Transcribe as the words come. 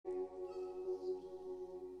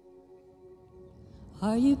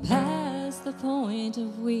Are you past the point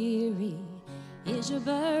of weary? Is your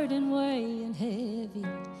burden weighing heavy?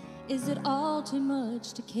 Is it all too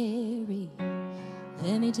much to carry?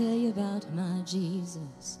 Let me tell you about my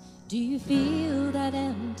Jesus. Do you feel that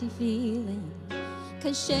empty feeling?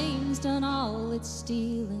 'Cause shame's done all it's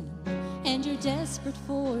stealing, and you're desperate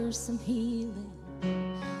for some healing.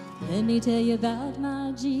 Let me tell you about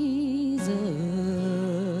my Jesus.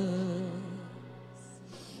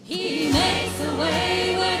 He makes a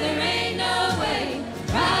way where there ain't no way,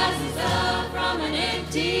 rises up from an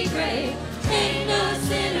empty grave. Ain't no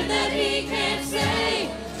sinner that he can't save.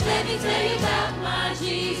 Let me tell you about my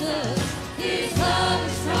Jesus. His love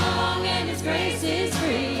is strong and his grace is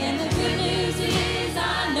free. And the good news is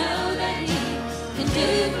I know that he can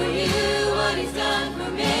do for you what he's done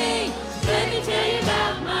for me. Let me tell you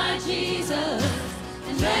about my Jesus,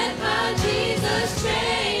 and let my Jesus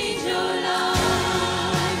change your life.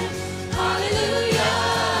 Hallelujah,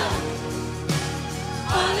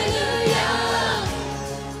 hallelujah,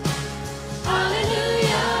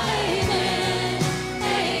 hallelujah, amen,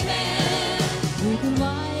 amen. Who can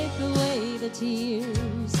wipe away the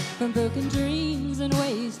tears from broken dreams and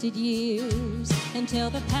wasted years, and tell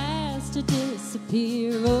the past to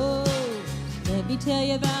disappear? Oh, let me tell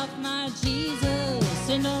you about my Jesus,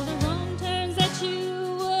 and all the wrong turns that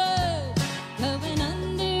you would going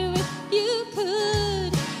under if you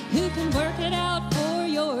could. Who can work it out for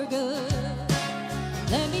your good?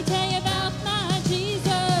 Let me tell you about my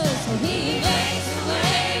Jesus. For he makes a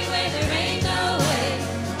way where there ain't no way,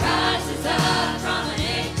 rises up from an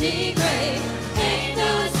empty grave. Ain't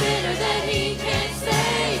no sinner that he can't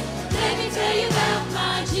save. Let me tell you about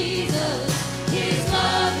my Jesus. His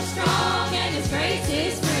love is strong and his grace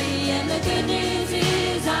is free. And the good news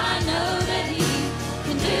is I know that he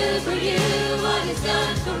can do for you what he's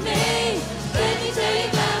done for me. Let me tell you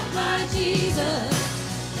about my Jesus,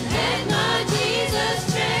 and let my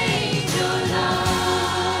Jesus change your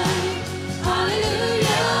life.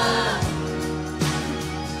 Hallelujah,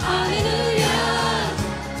 hallelujah,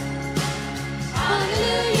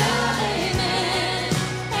 hallelujah, amen,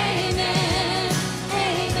 amen,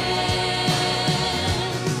 amen.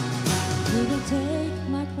 Who will take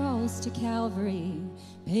my cross to Calvary,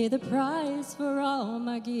 pay the price for all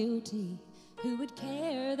my guilty? Who would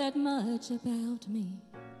care that much about me?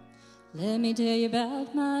 Let me tell you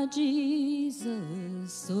about my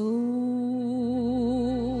Jesus. So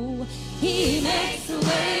he makes a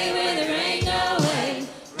way where there ain't no way,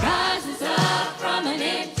 rises up from an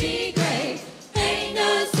empty grave. Ain't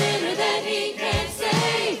no sinner that he can't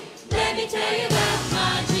save. Let me tell you about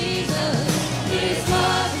my Jesus. His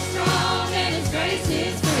love is strong and his grace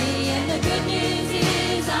is free. And the good news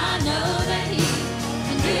is I know that he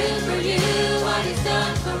can do for you what he's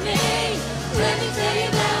done for me. Let me tell you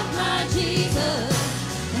about my Jesus,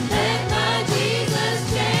 and let my Jesus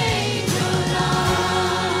change your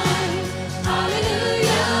life.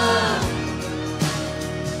 Hallelujah,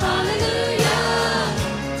 hallelujah,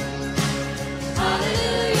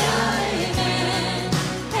 hallelujah, amen,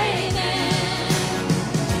 amen.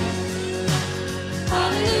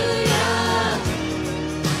 Hallelujah,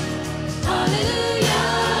 hallelujah,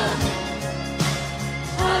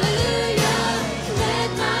 hallelujah. Let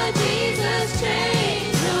my Jesus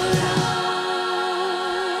change your life.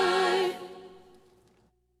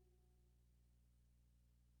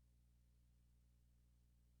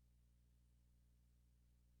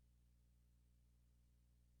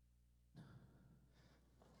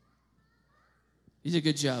 You did a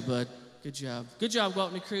good job, bud. Good job. Good job,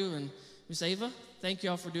 Waltney crew and Miss Ava. Thank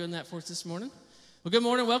you all for doing that for us this morning. Well, good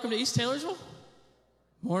morning. Welcome to East Taylorsville.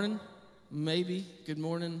 Morning, maybe. Good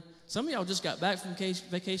morning. Some of y'all just got back from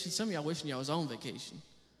vacation. Some of y'all wishing y'all was on vacation.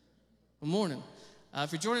 Well, morning.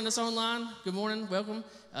 If you're joining us online, good morning. Welcome.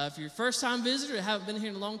 If you're a first-time visitor and haven't been here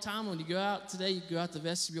in a long time, when you go out today, you go out the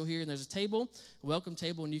vestibule here, and there's a table, a welcome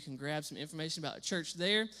table, and you can grab some information about the church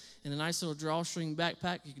there and a nice little drawstring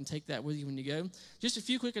backpack. You can take that with you when you go. Just a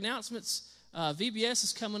few quick announcements. VBS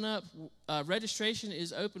is coming up. Registration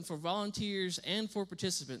is open for volunteers and for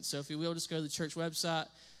participants. So if you will, just go to the church website,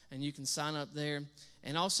 and you can sign up there.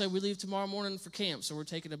 And also, we leave tomorrow morning for camp, so we're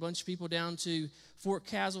taking a bunch of people down to Fort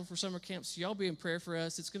Caswell for summer camp. So y'all be in prayer for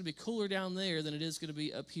us. It's going to be cooler down there than it is going to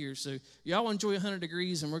be up here. So y'all enjoy 100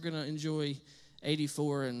 degrees, and we're going to enjoy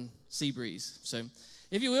 84 and sea breeze. So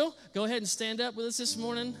if you will, go ahead and stand up with us this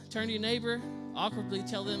morning. Turn to your neighbor, awkwardly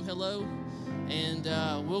tell them hello, and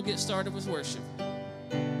we'll get started with worship.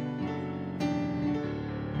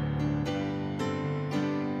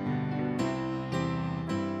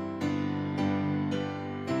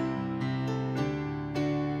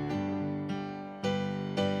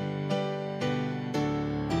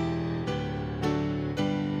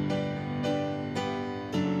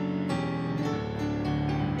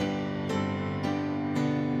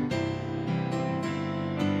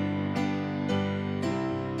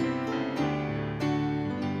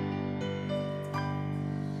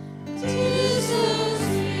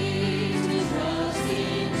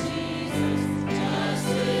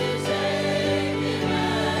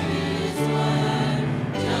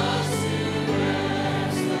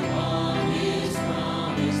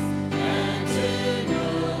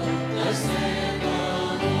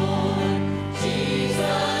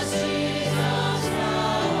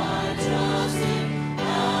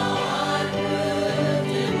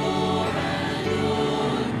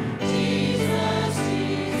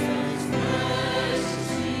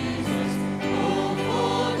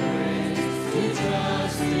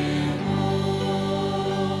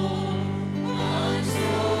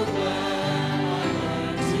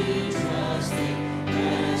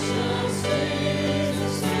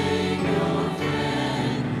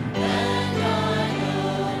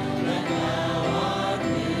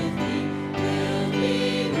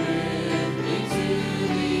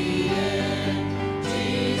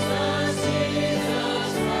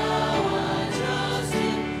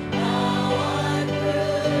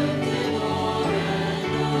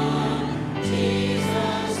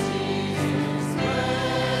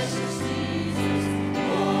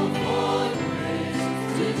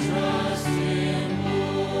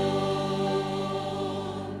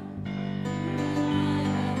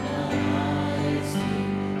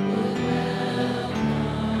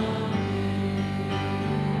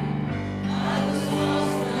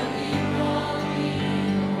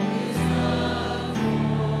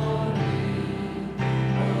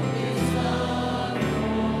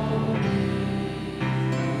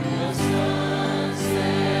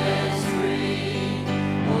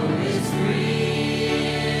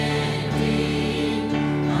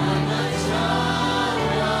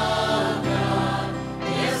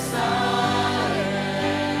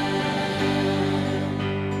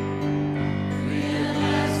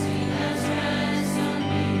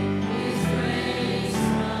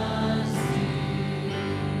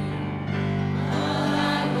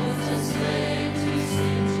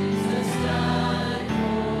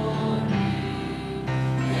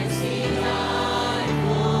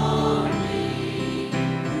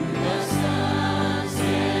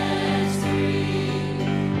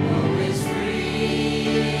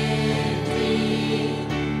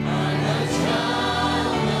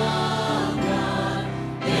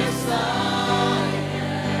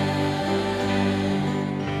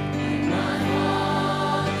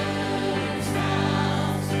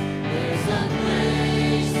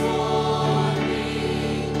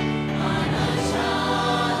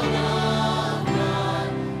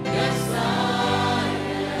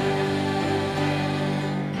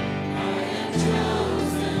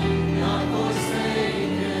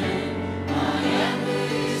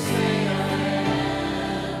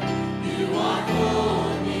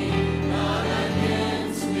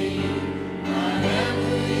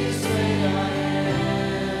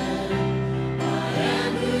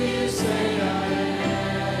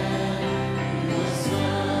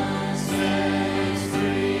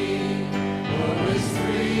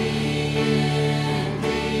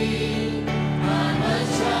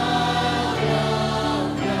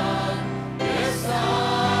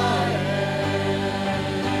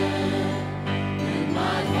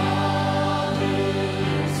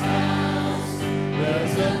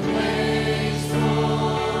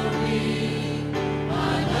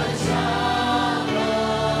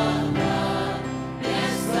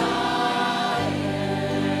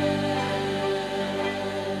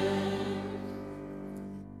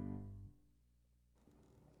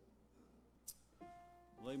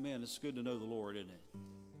 Amen. It's good to know the Lord, isn't it?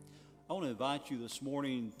 I want to invite you this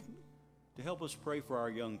morning to help us pray for our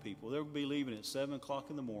young people. They'll be leaving at 7 o'clock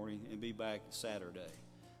in the morning and be back Saturday.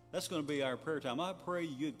 That's going to be our prayer time. I pray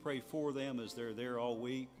you'd pray for them as they're there all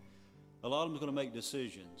week. A lot of them are going to make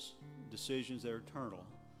decisions that are eternal.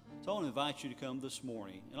 So I want to invite you to come this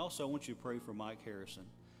morning. And also I want you to pray for Mike Harrison,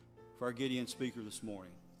 for our Gideon speaker this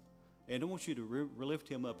morning. And I want you to lift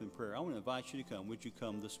him up in prayer. I want to invite you to come. Would you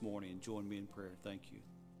come this morning and join me in prayer? Thank you.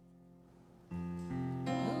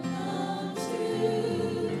 Come to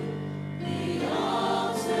the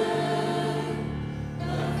altar.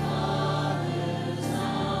 The Father's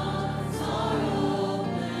arms are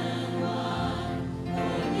open wide.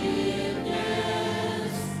 Forgiveness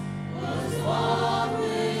was bought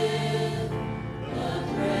with the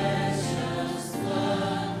precious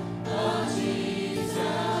blood of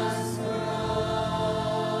Jesus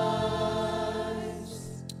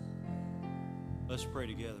Christ. Let's pray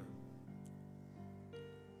together.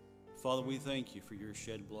 Father, we thank you for your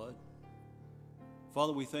shed blood.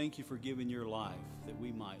 Father, we thank you for giving your life that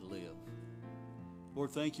we might live. Lord,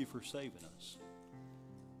 thank you for saving us.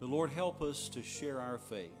 But Lord, help us to share our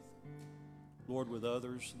faith, Lord, with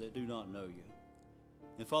others that do not know you.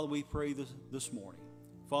 And Father, we pray this morning.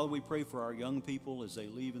 Father, we pray for our young people as they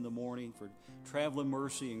leave in the morning, for traveling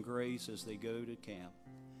mercy and grace as they go to camp.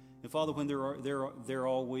 And Father, when they're there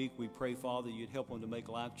all week, we pray, Father, you'd help them to make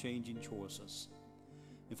life-changing choices.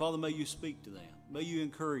 And Father, may you speak to them. May you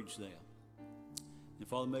encourage them. And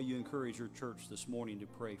Father, may you encourage your church this morning to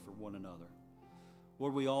pray for one another.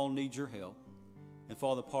 Lord, we all need your help. And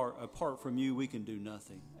Father, apart from you, we can do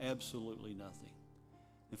nothing, absolutely nothing.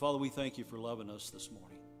 And Father, we thank you for loving us this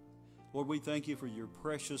morning. Lord, we thank you for your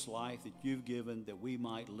precious life that you've given that we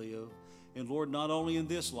might live. And Lord, not only in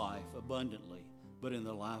this life abundantly, but in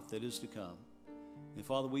the life that is to come. And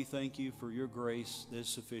Father, we thank you for your grace that is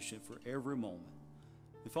sufficient for every moment.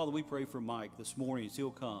 And Father, we pray for Mike this morning as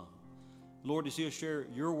he'll come. Lord, as he'll share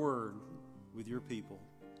your word with your people,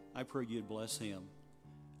 I pray you'd bless him,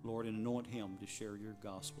 Lord, and anoint him to share your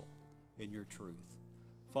gospel and your truth.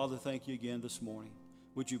 Father, thank you again this morning.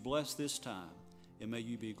 Would you bless this time, and may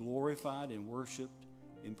you be glorified and worshiped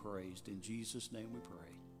and praised. In Jesus' name we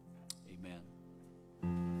pray. Amen.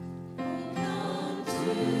 Come to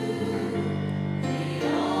the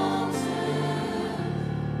altar.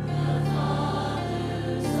 The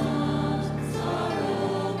Father's arms are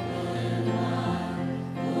open wide.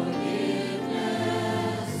 Forgiveness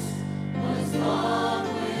was bought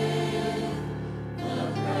with the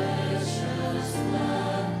precious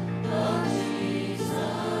blood of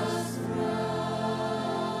Jesus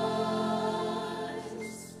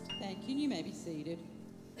Christ. Thank you. You may be seated.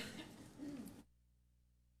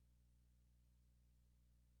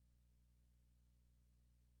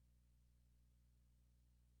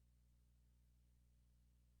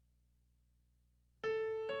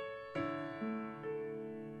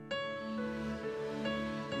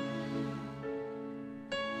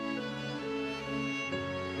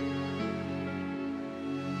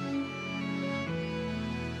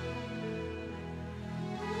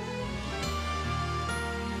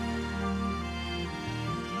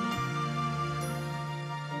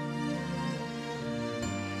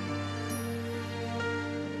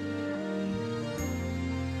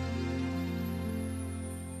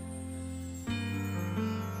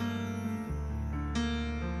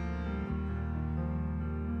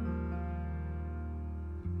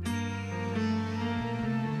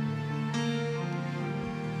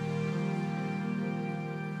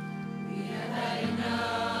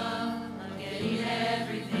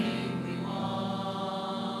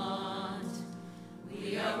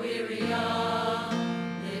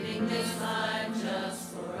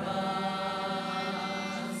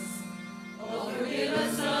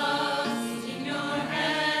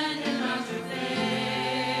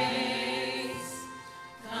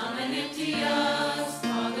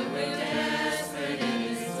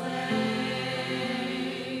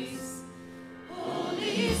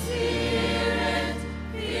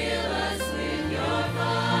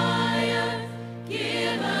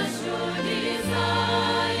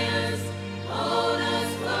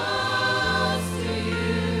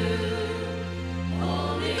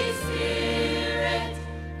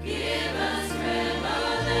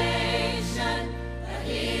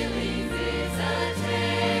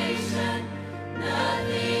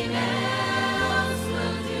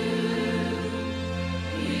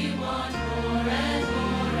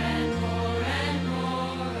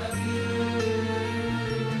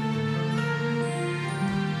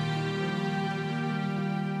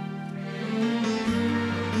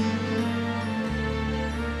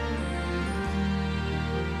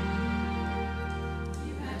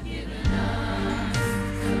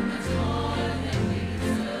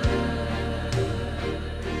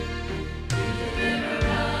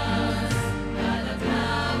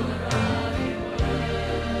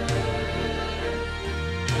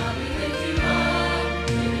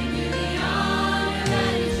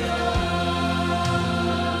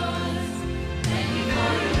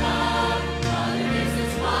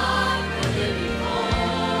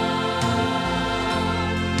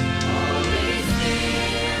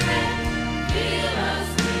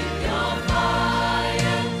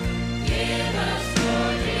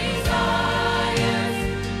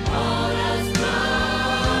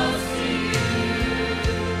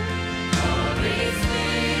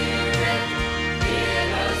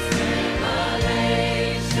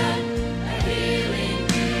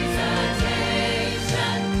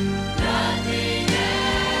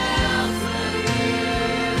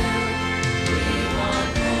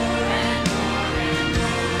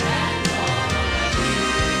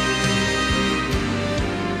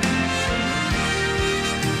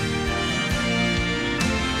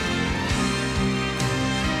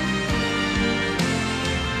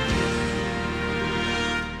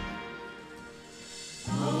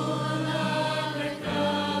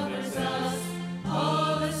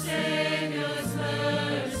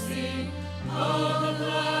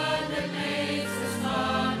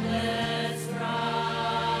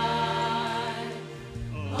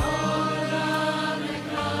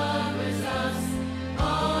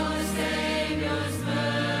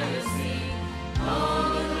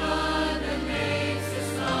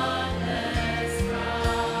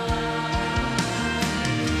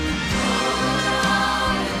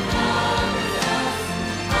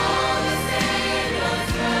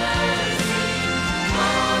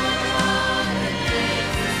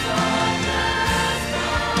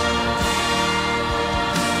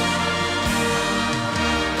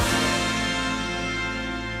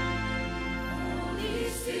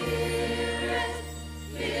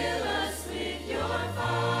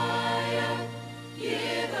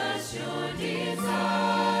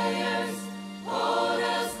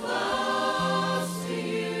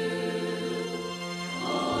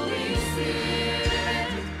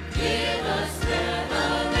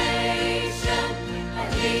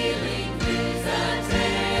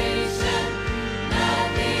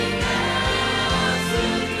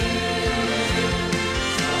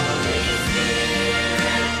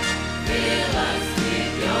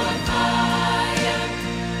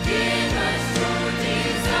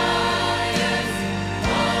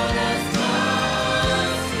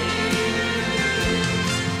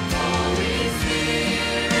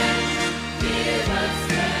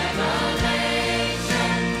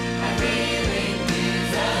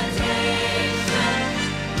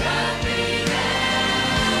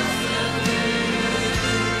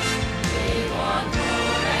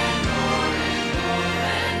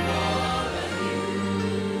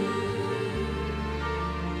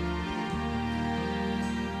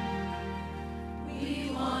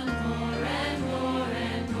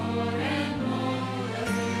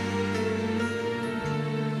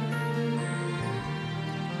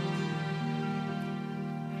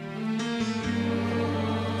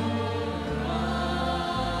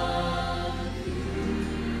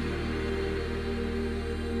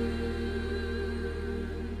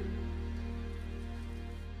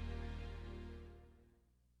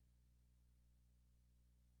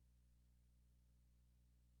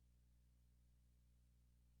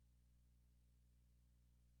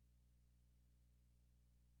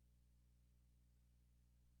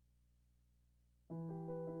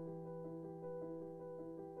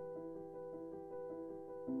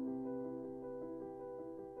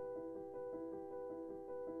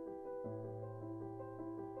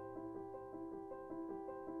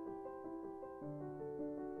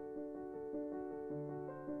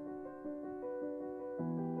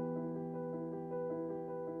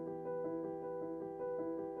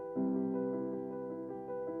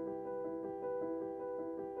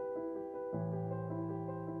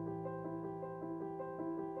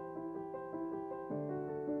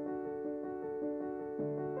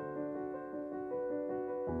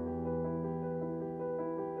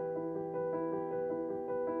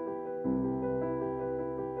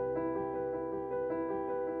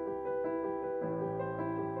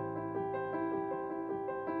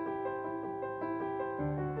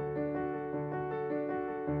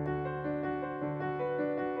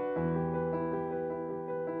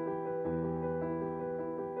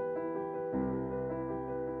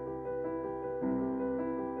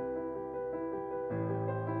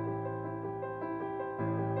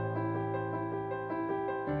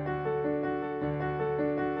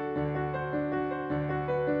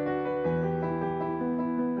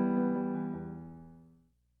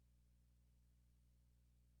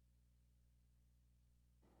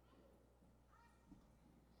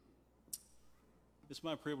 It's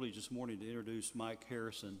my privilege this morning to introduce Mike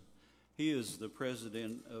Harrison. He is the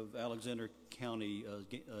president of Alexander County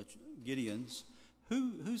Gideons.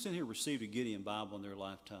 Who's in here received a Gideon Bible in their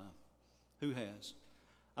lifetime? Who has?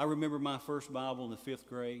 I remember my first Bible in the 5th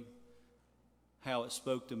grade, how it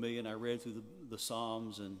spoke to me, and I read through the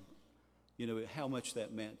Psalms, and how much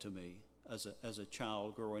that meant to me as a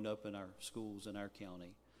child growing up in our schools in our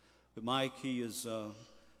county. But Mike, he's a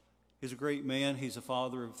great man. He's a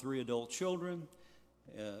father of 3 adult children,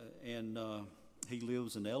 and he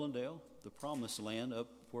lives in Ellendale, the promised land up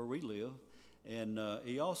where we live. And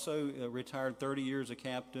he also retired 30 years a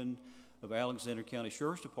captain of Alexander County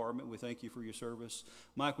Sheriff's Department. We thank you for your service.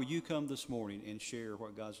 Mike, will you come this morning and share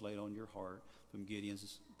what God's laid on your heart from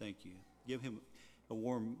Gideon's? Thank you. Give him a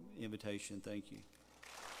warm invitation. Thank you.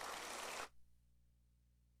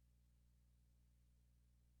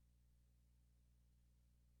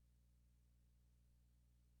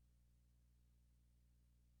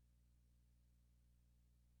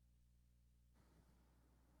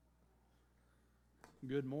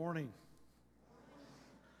 Good morning.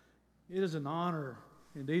 It is an honor,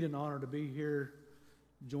 indeed an honor, to be here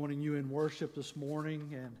joining you in worship this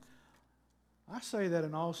morning. And I say that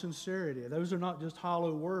in all sincerity. Those are not just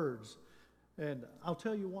hollow words. And I'll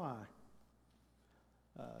tell you why.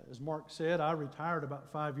 As Mark said, I retired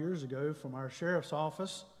about 5 years ago from our sheriff's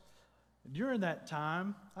office. During that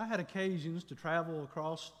time, I had occasions to travel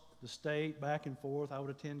across the state, back and forth. I would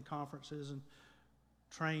attend conferences and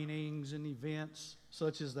trainings and events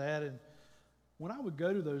such as that. And when I would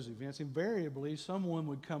go to those events, invariably someone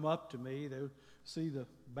would come up to me. They would see the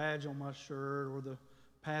badge on my shirt or the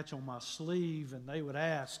patch on my sleeve, and they would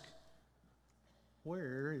ask,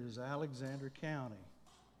 "Where is Alexander County?"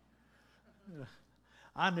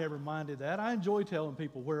 I never minded that. I enjoy telling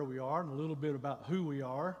people where we are and a little bit about who we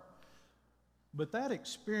are. But that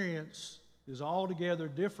experience is altogether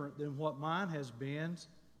different than what mine has been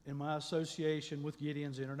in my association with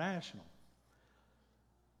Gideon's International.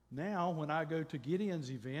 Now, when I go to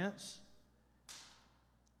Gideon's events,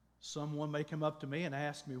 someone may come up to me and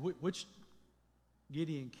ask me, which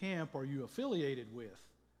Gideon camp are you affiliated with?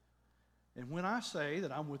 And when I say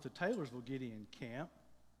that I'm with the Taylorsville Gideon camp,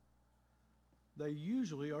 they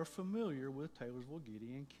usually are familiar with Taylorsville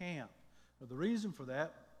Gideon camp. Now, the reason for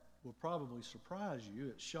that will probably surprise you.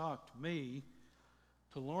 It shocked me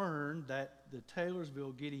to learn that the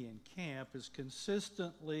Taylorsville Gideon camp is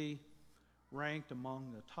consistently ranked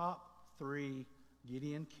among the top 3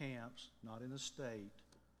 Gideon camps, not in the state,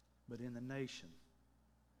 but in the nation.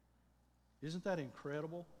 Isn't that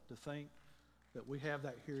incredible to think that we have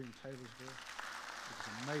that here in Taylorsville?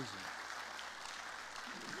 It's amazing.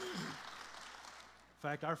 In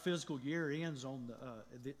fact, our fiscal year ends on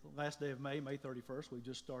the last day of May, May 31st. We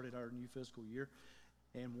just started our new fiscal year.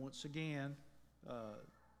 And once again,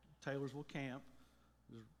 Taylorsville Camp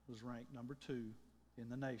was ranked number 2 in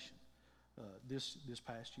the nation this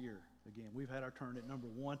past year. Again, we've had our turn at number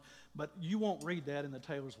 1, but you won't read that in the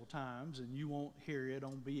Taylorsville Times, and you won't hear it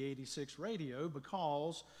on B86 radio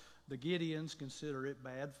because the Gideons consider it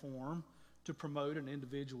bad form to promote an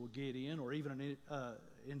individual Gideon or even an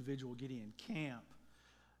individual Gideon camp.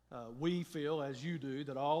 We feel, as you do,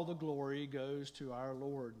 that all the glory goes to our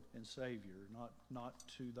Lord and Savior, not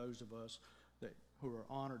to those of us who are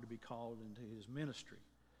honored to be called into His ministry.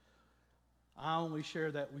 I only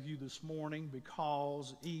share that with you this morning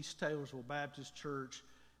because East Taylorsville Baptist Church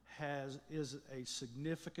is a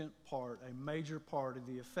significant part, a major part of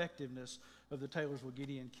the effectiveness of the Taylorsville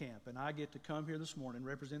Gideon camp. And I get to come here this morning,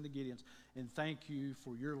 represent the Gideons, and thank you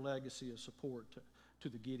for your legacy of support to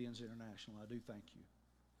the Gideons International. I do thank you.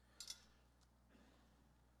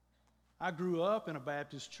 I grew up in a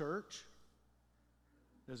Baptist church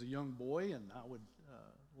as a young boy, and I would,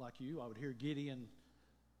 like you, I would hear Gideon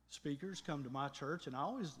speakers come to my church, and I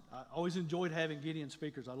always enjoyed having Gideon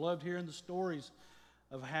speakers. I loved hearing the stories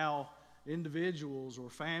of how individuals or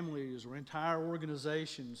families or entire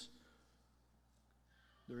organizations,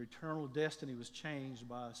 their eternal destiny was changed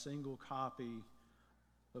by a single copy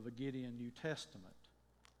of a Gideon New Testament.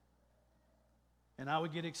 And I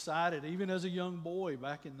would get excited, even as a young boy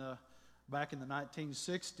back in the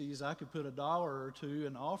 1960s. I could put $1 or $2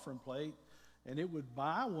 in the offering plate, and it would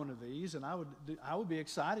buy one of these, and I would be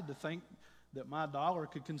excited to think that my dollar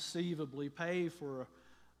could conceivably pay for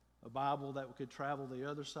a Bible that could travel the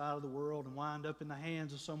other side of the world and wind up in the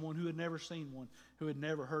hands of someone who had never seen one, who had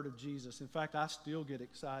never heard of Jesus. In fact, I still get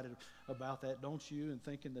excited about that, don't you? And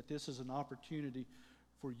thinking that this is an opportunity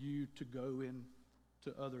for you to go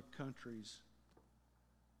into other countries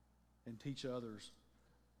and teach others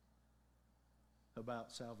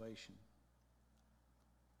about salvation.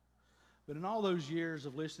 But in all those years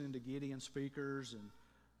of listening to Gideon speakers and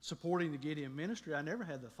supporting the Gideon ministry, I never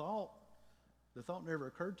had the thought never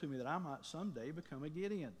occurred to me that I might someday become a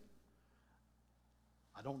Gideon.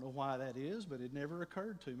 I don't know why that is, but it never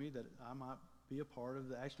occurred to me that I might be a part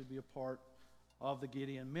of the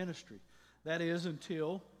Gideon ministry. That is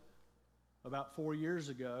until about 4 years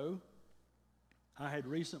ago, I had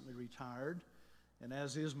recently retired, and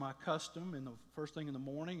as is my custom, in the first thing in the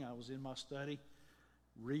morning, I was in my study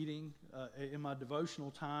reading in my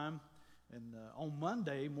devotional time, and on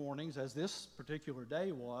Monday mornings, as this particular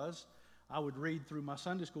day was, I would read through my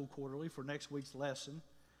Sunday school quarterly for next week's lesson.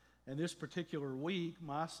 And this particular week,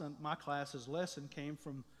 my class's lesson came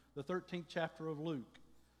from the 13th chapter of Luke.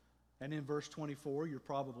 And in verse 24, you're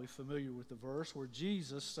probably familiar with the verse where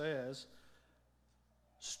Jesus says,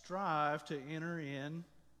 "Strive to enter in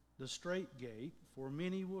the strait gate, for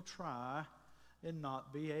many will try and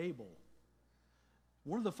not be able."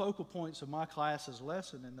 One of the focal points of my class's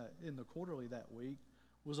lesson in the quarterly that week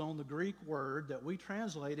was on the Greek word that we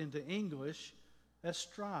translate into English as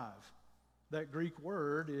strive. That Greek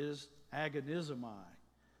word is agonizomai.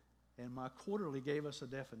 And my quarterly gave us a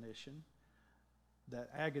definition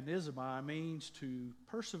that agonizomai means to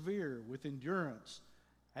persevere with endurance,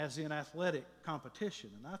 as in athletic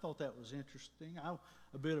competition. And I thought that was interesting. I'm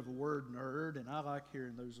a bit of a word nerd, and I like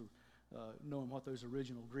hearing those, knowing what those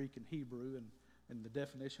original Greek and Hebrew and the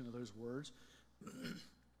definition of those words.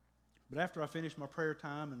 But after I finished my prayer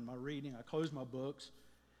time and my reading, I closed my books,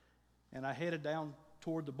 and I headed down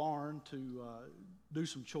toward the barn to do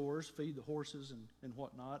some chores, feed the horses and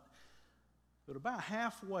whatnot. But about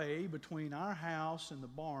halfway between our house and the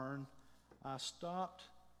barn, I stopped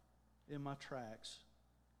in my tracks,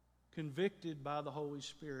 convicted by the Holy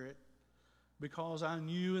Spirit, because I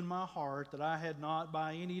knew in my heart that I had not,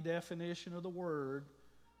 by any definition of the word,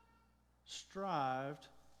 strived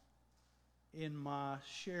in my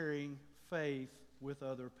sharing faith with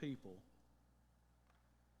other people.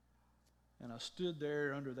 And I stood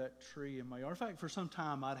there under that tree in my yard. In fact, for some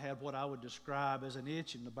time I'd had what I would describe as an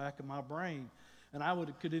itch in the back of my brain. And I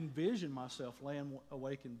could envision myself laying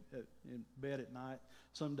awake in bed at night,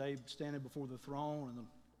 someday standing before the throne and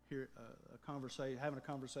having a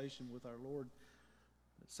conversation with our Lord.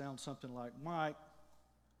 It sounds something like, "Mike,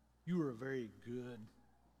 you were a very good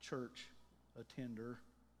church attender.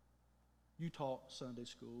 You taught Sunday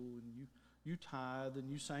school, and you tithed, and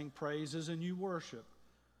you sang praises, and you worship.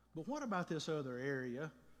 But what about this other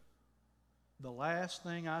area? The last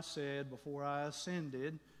thing I said before I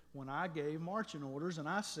ascended, when I gave marching orders, and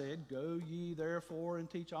I said, 'Go ye therefore and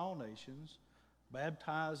teach all nations,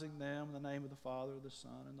 baptizing them in the name of the Father, the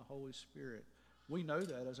Son, and the Holy Spirit.'" We know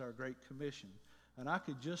that as our Great Commission. And I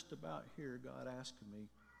could just about hear God asking me,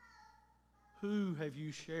 "Who have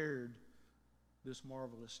you shared this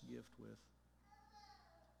marvelous gift with?"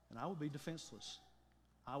 And I would be defenseless.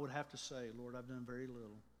 I would have to say, "Lord, I've done very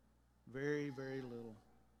little. Very, very little."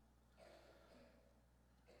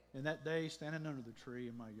 And that day, standing under the tree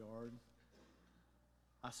in my yard,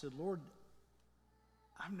 I said, "Lord,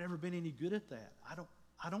 I've never been any good at that.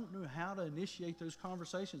 I don't know how to initiate those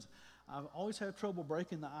conversations. I've always had trouble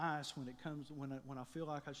breaking the ice when I feel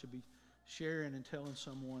like I should be sharing and telling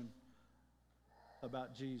someone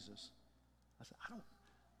about Jesus." I said, I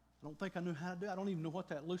don't think I knew how to do it. I don't even know what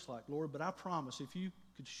that looks like, Lord, but I promise if you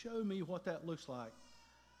could show me what that looks like,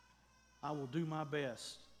 I will do my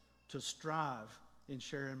best to strive in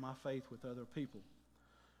sharing my faith with other people.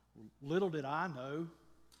 Little did I know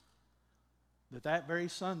that very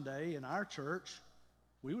Sunday in our church,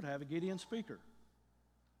 we would have a Gideon speaker.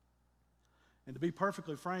 And to be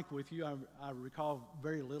perfectly frank with you, I recall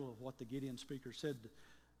very little of what the Gideon speaker said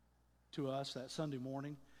to us that Sunday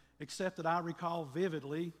morning, except that I recall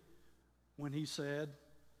vividly when he said,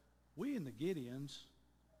 "We and the Gideons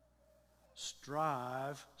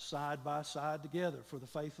strive side by side together for the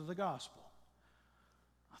faith of the gospel."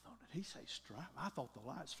 I thought, did he say strive? I thought the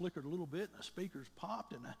lights flickered a little bit and the speakers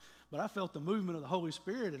popped, but I felt the movement of the Holy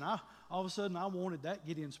Spirit, and all of a sudden I wanted that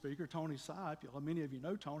Gideon speaker, Tony Sipe, many of you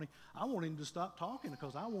know Tony, I wanted him to stop talking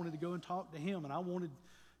because I wanted to go and talk to him, and I wanted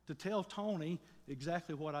to tell Tony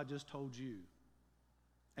exactly what I just told you.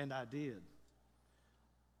 And I did.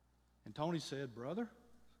 And Tony said, "Brother,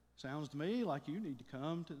 sounds to me like you need to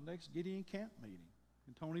come to the next Gideon camp meeting."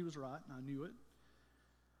 And Tony was right, and I knew it.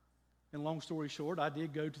 And long story short, I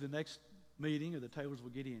did go to the next meeting of the Taylorsville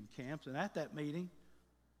Gideon camps. And at that meeting,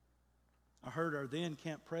 I heard our then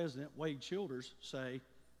camp president, Wade Childers, say,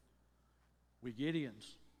 "We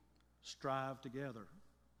Gideons strive together."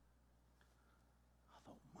 I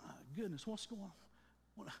thought, my goodness, what's going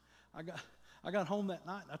on? I got home that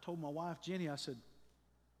night, and I told my wife, Jenny, I said,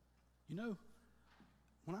 You know,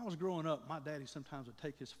 when I was growing up, my daddy sometimes would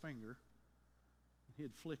take his finger and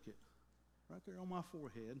he'd flick it right there on my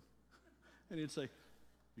forehead. And he'd say,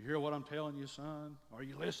 you hear what I'm telling you, son? Are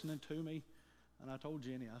you listening to me? And I told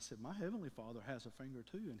Jenny, I said, my Heavenly Father has a finger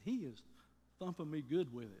too, and He is thumping me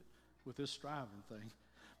good with it, with this striving thing.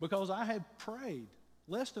 Because I had prayed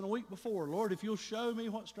less than a week before, Lord, if you'll show me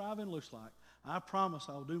what striving looks like, I promise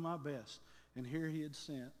I'll do my best. And here He had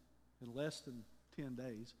sent, in less than 10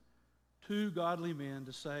 days, 2 godly men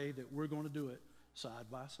to say that we're going to do it side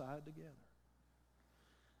by side together.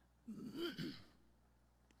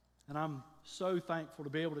 And I'm so thankful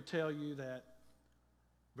to be able to tell you that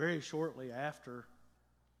very shortly after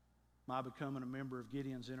my becoming a member of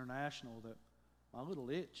Gideon's International, that my little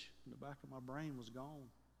itch in the back of my brain was gone.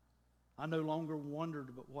 I no longer wondered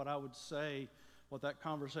about what I would say, what that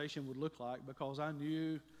conversation would look like, because I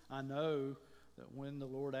know that when the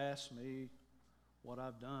Lord asks me what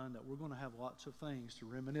I've done, that we're going to have lots of things to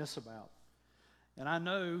reminisce about. And I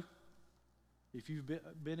know if you've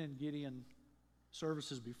been in Gideon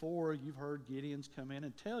services before, you've heard Gideons come in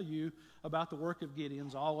and tell you about the work of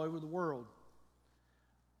Gideons all over the world.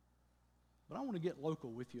 But I want to get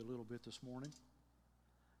local with you a little bit this morning.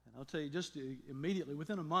 And I'll tell you, just immediately,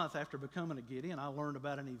 within a month after becoming a Gideon, I learned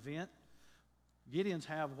about an event. Gideons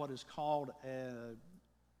have what is called a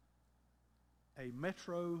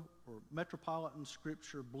metropolitan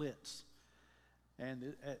scripture blitz.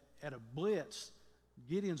 And at a blitz,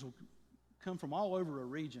 Gideons will come from all over a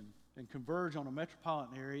region and converge on a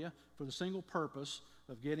metropolitan area for the single purpose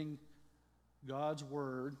of getting God's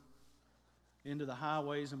Word into the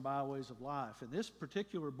highways and byways of life. And this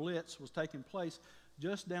particular blitz was taking place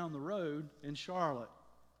just down the road in Charlotte.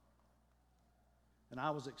 And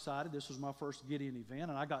I was excited. This was my first Gideon event,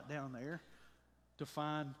 and I got down there to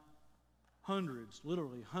find hundreds,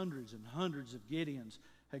 literally hundreds and hundreds of Gideons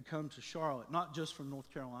had come to Charlotte, not just from North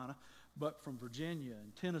Carolina, but from Virginia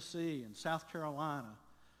and Tennessee and South Carolina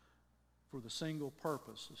for the single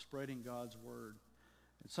purpose of spreading God's Word.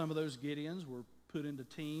 And some of those Gideons were put into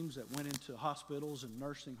teams that went into hospitals and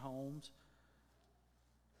nursing homes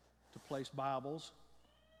to place Bibles.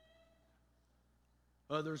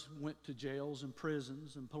 Others went to jails and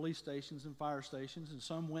prisons and police stations and fire stations, and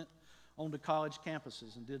some went onto college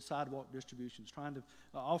campuses and did sidewalk distributions,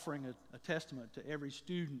 offering a testament to every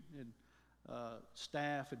student and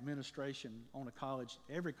staff, administration on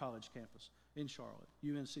every college campus in Charlotte,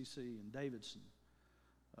 UNCC and Davidson,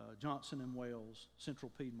 Johnson and Wales,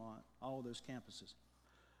 Central Piedmont, all of those campuses.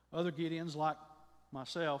 Other Gideons, like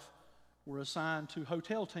myself, were assigned to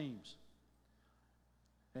hotel teams.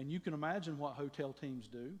 And you can imagine what hotel teams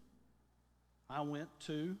do. I went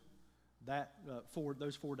to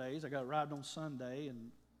those 4 days. I arrived on Sunday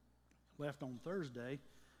and left on Thursday.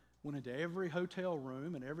 Went into every hotel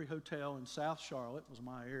room, and every hotel in South Charlotte was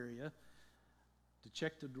my area, to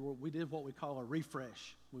check the drawer. We did what we call a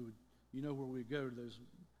refresh. Where we'd go to those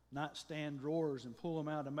nightstand drawers and pull them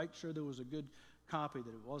out and make sure there was a good copy,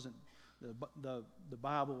 that it wasn't the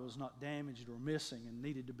Bible was not damaged or missing and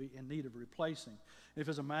needed to be in need of replacing. If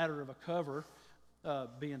it's a matter of a cover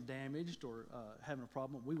being damaged or having a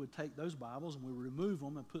problem, we would take those Bibles and we would remove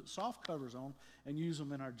them and put soft covers on and use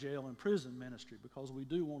them in our jail and prison ministry, because we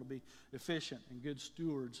do want to be efficient and good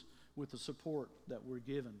stewards with the support that we're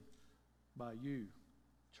given by you,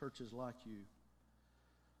 churches like you.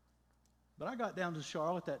 But I got down to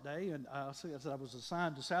Charlotte that day, and I said I was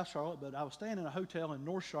assigned to South Charlotte, but I was staying in a hotel in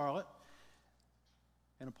North Charlotte.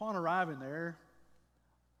 And upon arriving there,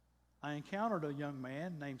 I encountered a young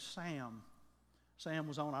man named Sam. Sam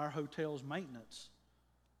was on our hotel's maintenance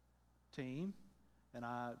team, and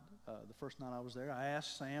the first night I was there, I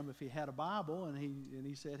asked Sam if he had a Bible, and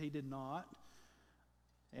he said he did not.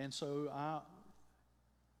 And so I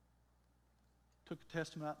took a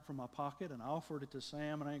Testament out from my pocket and I offered it to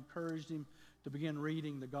Sam, and I encouraged him to begin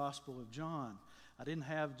reading the Gospel of John. I didn't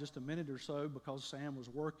have just a minute or so because Sam was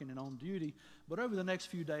working and on duty, but over the next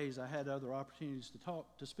few days I had other opportunities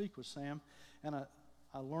to speak with Sam, and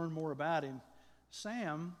I learned more about him.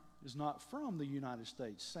 Sam is not from the United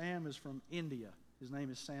States. Sam is from India. His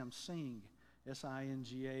name is Sam Singh,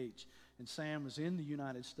 S-I-N-G-H. And Sam was in the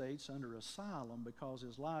United States under asylum because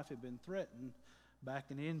his life had been threatened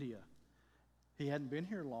back in India. He hadn't been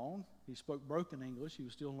here long. He spoke broken English. He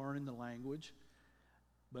was still learning the language.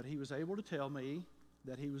 But he was able to tell me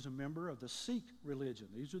that he was a member of the Sikh religion.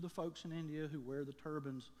 These are the folks in India who wear the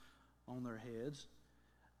turbans on their heads.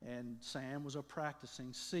 And Sam was a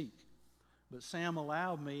practicing Sikh. But Sam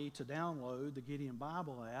allowed me to download the Gideon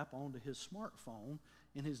Bible app onto his smartphone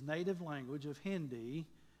in his native language of Hindi,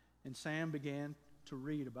 and Sam began to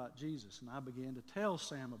read about Jesus, and I began to tell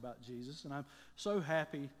Sam about Jesus, and I'm so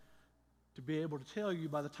happy to be able to tell you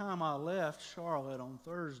by the time I left Charlotte on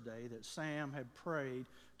Thursday that Sam had prayed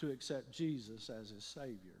to accept Jesus as his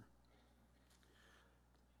Savior.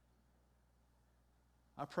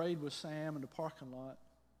 I prayed with Sam in the parking lot,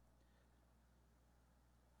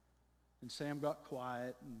 and Sam got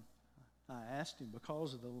quiet, and I asked him,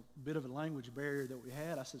 because of the bit of a language barrier that we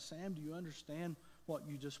had, I said, Sam, do you understand what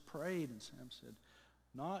you just prayed? And Sam said,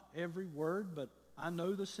 not every word, but I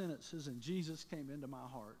know the sentences, and Jesus came into my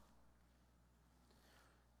heart.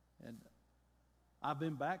 And I've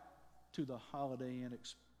been back to the Holiday Inn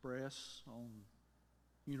Express on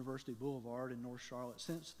University Boulevard in North Charlotte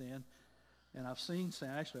since then, and I've seen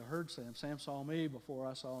Sam. Actually, I heard Sam. Sam saw me before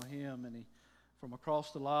I saw him, and from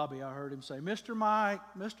across the lobby, I heard him say, Mr. Mike,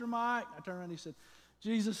 Mr. Mike. I turned around and he said,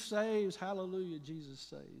 Jesus saves, hallelujah, Jesus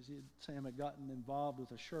saves. Sam had gotten involved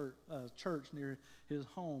with a church near his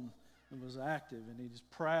home and was active, and he's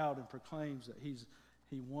proud and proclaims that he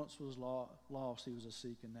once was lost, he was a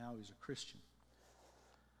seeker, and now he's a Christian.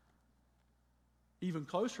 Even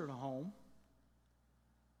closer to home,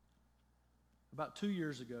 about 2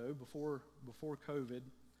 years ago, before COVID,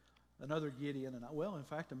 another Gideon, in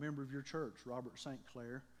fact, a member of your church, Robert St.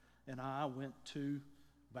 Clair, and I went to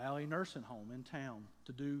Valley Nursing Home in town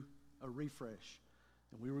to do a refresh.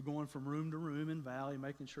 And we were going from room to room in Valley,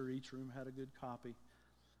 making sure each room had a good copy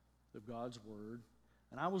of God's Word.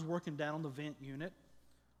 And I was working down on the vent unit.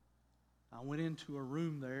 I went into a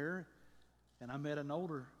room there, and I met an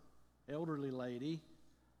elderly lady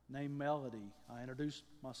named Melody. I introduced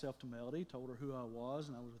myself to Melody, told her who I was,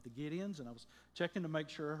 and I was with the Gideons, and I was checking to make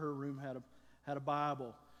sure her room had a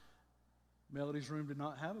Bible. Melody's room did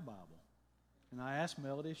not have a Bible. And I asked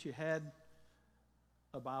Melody if she had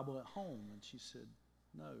a Bible at home, and she said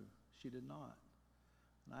no, she did not.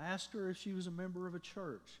 And I asked her if she was a member of a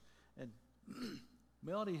church, and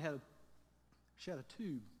Melody had a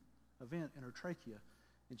tube, a vent in her trachea,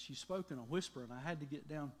 and she spoke in a whisper, and I had to get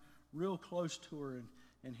down real close to her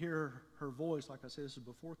and hear her voice. Like I said, this is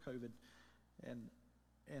before COVID, and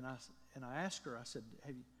I asked her, I said,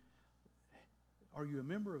 are you a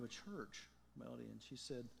member of a church, Melody? And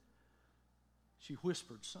she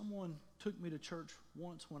whispered, someone took me to church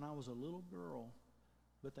once when I was a little girl,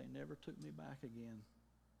 but they never took me back again.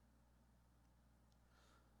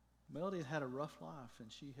 Melody had had a rough life,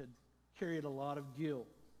 and she had carried a lot of guilt.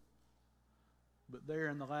 But there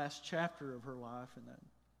in the last chapter of her life, in that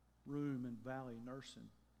room in Valley Nursing,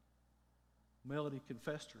 Melody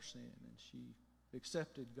confessed her sin, and she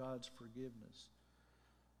accepted God's forgiveness.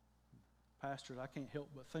 Pastors, I can't help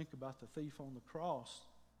but think about the thief on the cross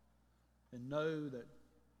and know that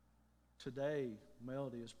today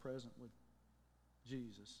Melody is present with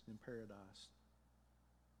Jesus in paradise.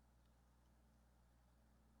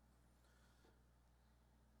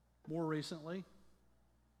 More recently,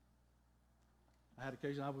 I had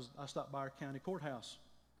occasion, I stopped by our county courthouse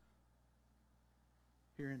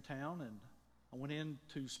here in town, and I went in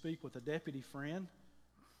to speak with a deputy friend.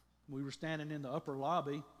 We were standing in the upper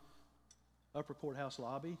courthouse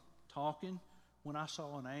lobby, talking, when I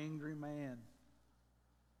saw an angry man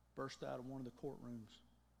burst out of one of the courtrooms.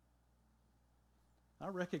 I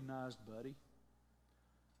recognized Buddy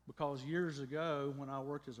because years ago, when I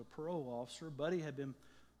worked as a parole officer, Buddy had been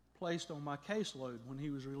placed on my caseload when he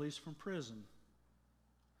was released from prison.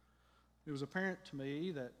 It was apparent to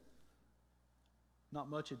me that not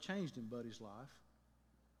much had changed in Buddy's life.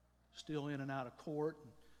 Still in and out of court,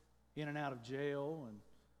 in and out of jail, and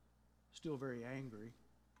still very angry.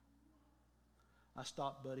 I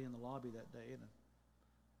stopped Buddy in the lobby that day and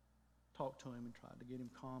talked to him and tried to get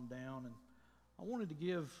him calmed down. And I wanted to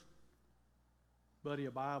give Buddy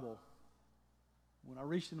a Bible. When I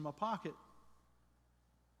reached into my pocket,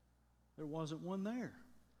 there wasn't one there.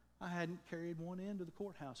 I hadn't carried one into the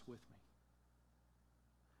courthouse with me.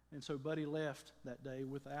 And so Buddy left that day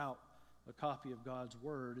without a copy of God's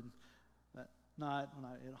Word. And that night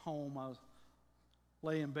when at home, I was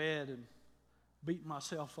laying in bed and beating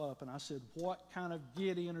myself up, and I said, what kind of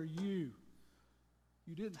Gideon are you?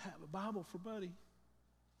 You didn't have a Bible for Buddy.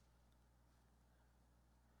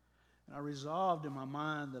 And I resolved in my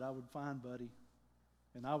mind that I would find Buddy,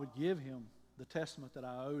 and I would give him the testament that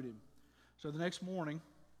I owed him. So the next morning,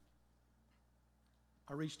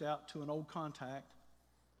 I reached out to an old contact.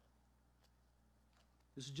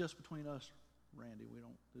 This is just between us, Randy.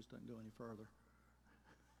 This doesn't go any further.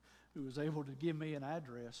 Who was able to give me an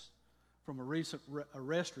address from a recent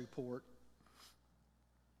arrest report.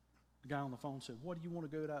 The guy on the phone said, what do you want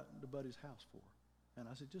to go to Buddy's house for? And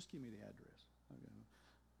I said, just give me the address. Okay.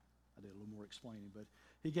 I did a little more more explaining, but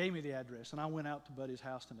he gave me the address, and I went out to Buddy's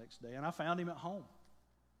house the next day, and I found him at home.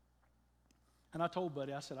 And I told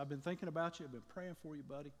Buddy, I said, I've been thinking about you, I've been praying for you,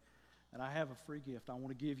 Buddy, and I have a free gift I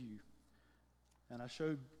want to give you. And I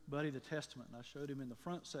showed Buddy the Testament, and I showed him in the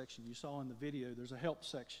front section. You saw in the video, there's a help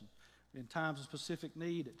section. In times of specific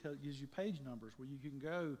need, it gives you page numbers where you can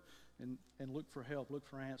go and look for help, look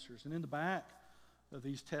for answers. And in the back of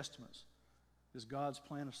these testaments is God's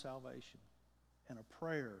plan of salvation and a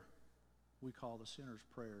prayer we call the sinner's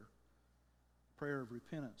prayer, prayer of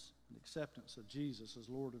repentance and acceptance of Jesus as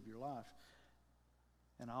Lord of your life.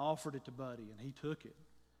 And I offered it to Buddy, and he took it.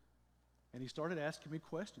 And he started asking me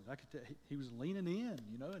questions. I could tell he was leaning in,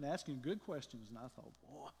 and asking good questions. And I thought,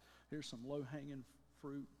 boy, here's some low-hanging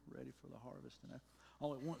fruit ready for the harvest.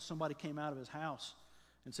 All at once, somebody came out of his house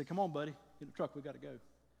and said, "Come on, Buddy, get in the truck. We got to go."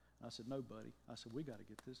 And I said, "No, Buddy." I said, "We got to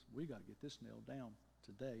get this nailed down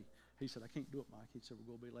today." He said, "I can't do it, Mike." He said,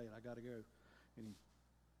 "We're going to be late. I got to go." And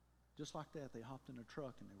just like that, they hopped in the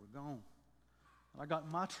truck and they were gone. And I got in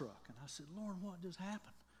my truck and I said, "Lord, what just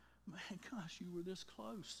happened? Man, gosh, you were this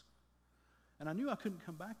close." And I knew I couldn't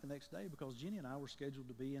come back the next day because Jenny and I were scheduled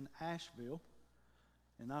to be in Asheville.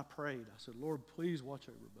 And I prayed. I said, "Lord, please watch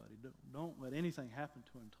over Buddy. Don't let anything happen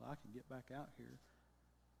to him until I can get back out here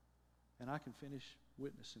and I can finish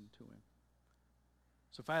witnessing to him."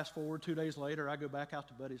 So fast forward 2 days later, I go back out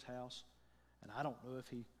to Buddy's house, and I don't know if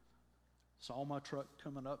he saw my truck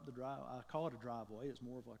coming up the drive. I call it a driveway. It's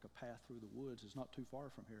more of like a path through the woods. It's not too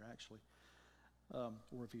far from here, actually.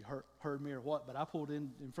 Or if he heard me or what. But I pulled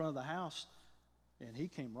in front of the house, and he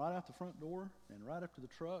came right out the front door and right up to the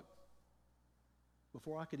truck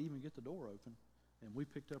before I could even get the door open. And we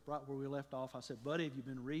picked up right where we left off. I said, "Buddy, have you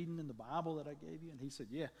been reading in the Bible that I gave you?" And he said,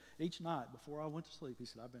 "Yeah, each night before I went to sleep." He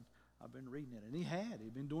said, I've been reading it." And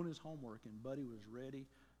he'd been doing his homework, and Buddy was ready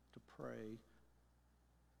to pray,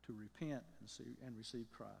 to repent and receive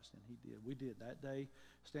Christ. And he did. We did. That day,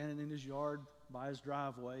 standing in his yard by his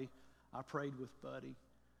driveway, I prayed with Buddy,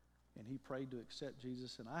 and he prayed to accept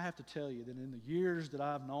Jesus. And I have to tell you that in the years that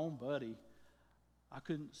I've known Buddy, I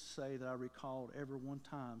couldn't say that I recalled ever one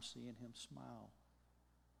time seeing him smile.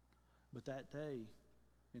 But that day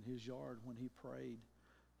in his yard when he prayed,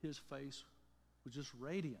 his face was just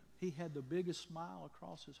radiant. He had the biggest smile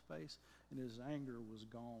across his face, and his anger was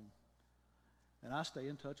gone. And I stay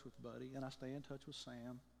in touch with Buddy, and I stay in touch with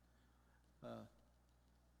Sam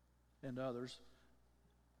and others.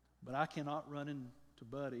 But I cannot run into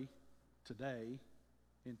Buddy today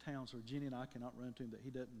in town, so Jenny and I cannot run into him that he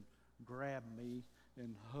doesn't grab me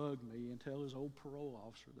and hug me and tell his old parole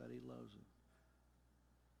officer that he loves him.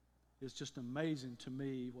 It's just amazing to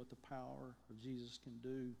me what the power of Jesus can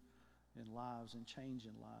do in lives and change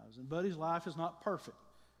in lives. And Buddy's life is not perfect.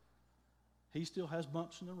 He still has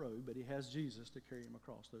bumps in the road, but he has Jesus to carry him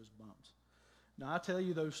across those bumps. Now, I tell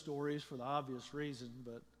you those stories for the obvious reason,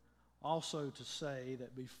 but also to say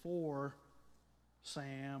that before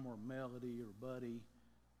Sam or Melody or Buddy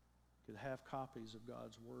could have copies of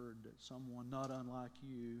God's Word, that someone not unlike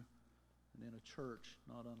you and in a church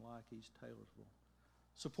not unlike East Taylorsville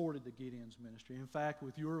supported the Gideon's ministry. In fact,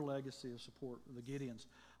 with your legacy of support of the Gideons,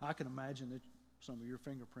 I can imagine that some of your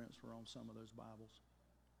fingerprints were on some of those Bibles.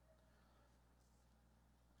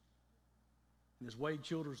 And as Wade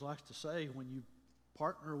Childers likes to say, when you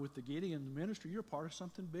partner with the Gideon ministry, you're part of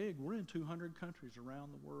something big. We're in 200 countries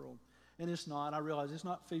around the world. And I realize it's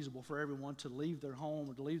not feasible for everyone to leave their home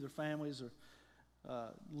or to leave their families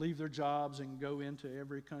or leave their jobs and go into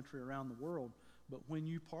every country around the world. But when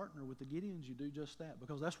you partner with the Gideons, you do just that,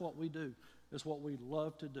 because that's what we do. It's what we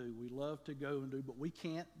love to do. We love to go and do, but we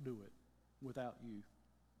can't do it without you.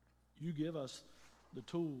 You give us the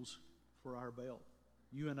tools for our belt.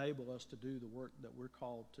 You enable us to do the work that we're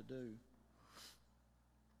called to do.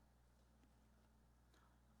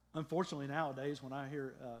 Unfortunately, nowadays, when I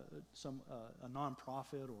hear a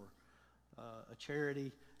nonprofit or a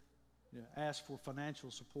charity ask for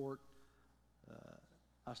financial support,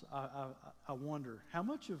 I wonder how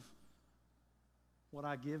much of what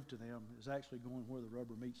I give to them is actually going where the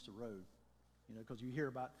rubber meets the road. Because you hear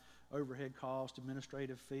about overhead costs,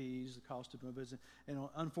 administrative fees, the cost of doing business. And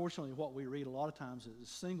unfortunately, what we read a lot of times is a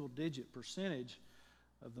single-digit percentage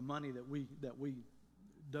of the money that we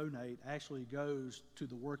donate actually goes to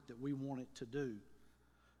the work that we want it to do.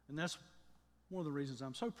 And that's one of the reasons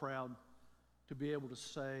I'm so proud to be able to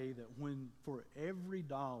say that for every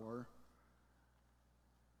dollar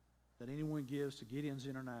that anyone gives to Gideon's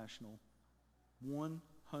International,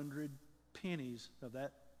 100 pennies of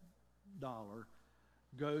that dollar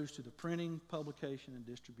goes to the printing, publication, and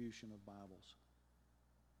distribution of Bibles.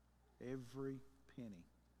 Every penny.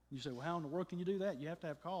 You say, well, how in the world can you do that? You have to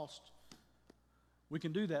have costs. We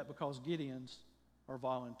can do that because Gideons are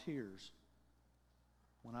volunteers.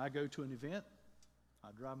 When I go to an event, I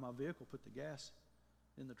drive my vehicle, put the gas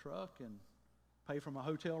in the truck, and pay for my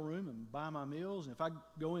hotel room and buy my meals. And if I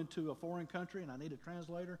go into a foreign country and I need a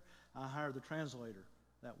translator, I hire the translator.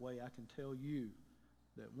 That way I can tell you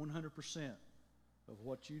that 100% of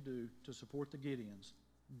what you do to support the Gideons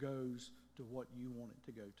goes to what you want it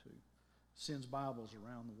to go to. Sends Bibles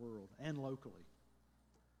around the world and locally.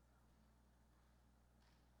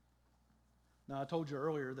 Now, I told you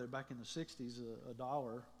earlier that back in the 60s, a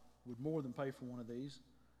dollar would more than pay for one of these.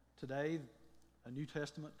 Today, a New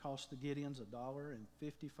Testament costs the Gideons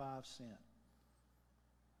 $1.55.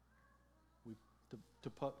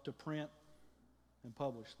 To print and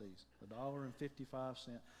publish these,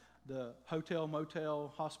 $1.55. The hotel,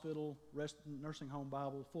 motel, hospital, nursing home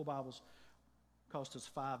Bible, full Bibles cost us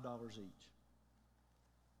 $5 each.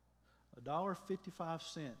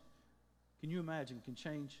 $1.55. Can you imagine? Can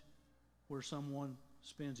change where someone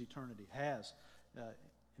spends eternity. Has.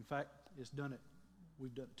 In fact, it's done it.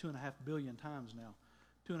 We've done it 2.5 billion times now.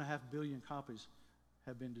 2.5 billion copies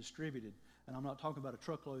have been distributed. And I'm not talking about a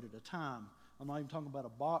truckload at a time. I'm not even talking about a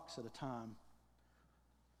box at a time.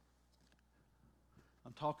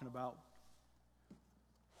 I'm talking about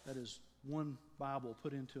that is one Bible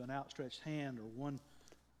put into an outstretched hand, or one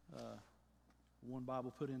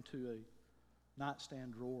Bible put into a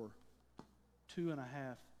nightstand drawer.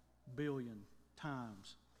 2.5 billion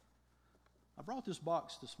times. I brought this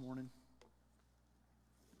box this morning,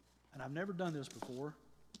 and I've never done this before.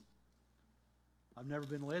 I've never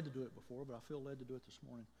been led to do it before, but I feel led to do it this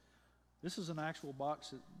morning. This is an actual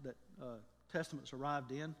box that Testaments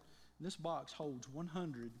arrived in. And this box holds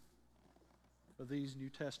 100 of these New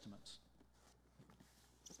Testaments.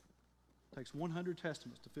 It takes 100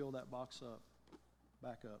 Testaments to fill that box up,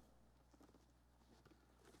 back up.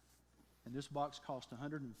 And this box cost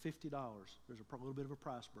 $150. There's a little bit of a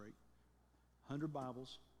price break. 100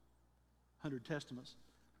 Bibles, 100 Testaments,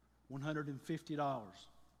 $150.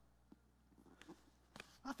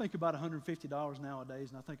 I think about $150 nowadays,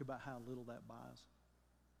 and I think about how little that buys.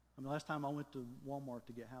 I mean, last time I went to Walmart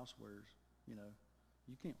to get housewares, I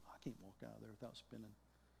can't walk out of there without spending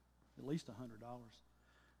at least $100.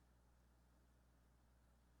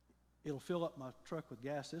 It'll fill up my truck with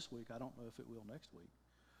gas this week. I don't know if it will next week.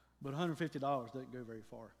 But $150 doesn't go very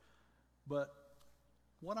far. But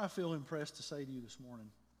what I feel impressed to say to you this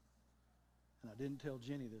morning, and I didn't tell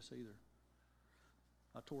Jenny this either,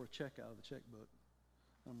 I tore a check out of the checkbook.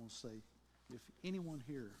 I'm going to say, if anyone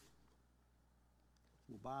here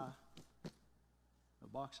will buy a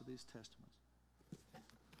box of these Testaments,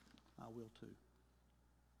 I will too.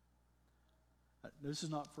 This is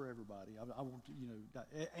not for everybody. I want to,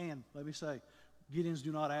 and let me say, Gideons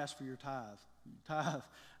do not ask for your tithe.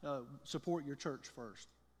 Support your church first.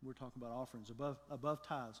 We're talking about offerings above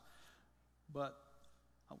tithes. But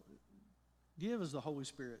give as the Holy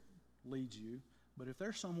Spirit leads you. But if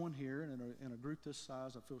there's someone here in a group this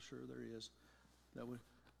size, I feel sure there is, that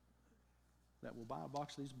will buy a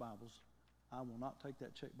box of these Bibles, I will not take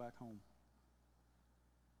that check back home.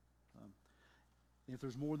 If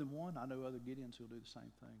there's more than one, I know other Gideons who will do the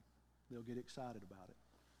same thing. They'll get excited about it.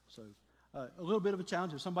 So a little bit of a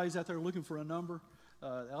challenge. If somebody's out there looking for a number,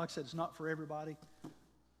 like I said, it's not for everybody.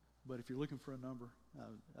 But if you're looking for a number,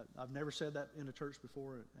 I've never said that in a church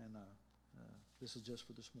before, and this is just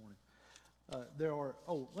for this morning.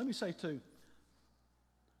 Let me say too,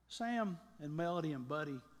 Sam and Melody and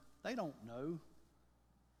Buddy, they don't know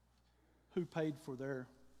who paid for their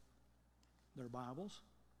Bibles.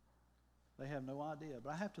 They have no idea.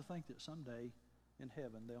 But I have to think that someday in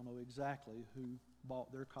heaven they'll know exactly who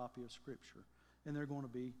bought their copy of Scripture. And they're going to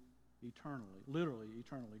be literally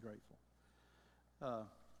eternally grateful.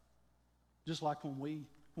 Just like when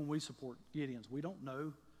we support Gideons, we don't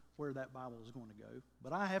know where that Bible is going to go.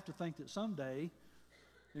 But I have to think that someday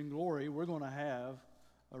in glory we're going to have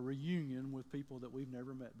a reunion with people that we've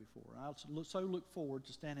never met before. I so look forward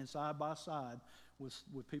to standing side by side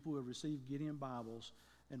with people who have received Gideon Bibles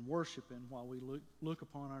and worshiping while we look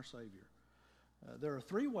upon our Savior. There are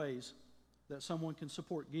 3 ways that someone can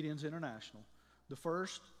support Gideons International. The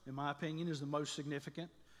first, in my opinion, is the most significant,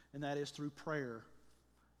 and that is through prayer.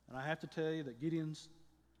 And I have to tell you that Gideons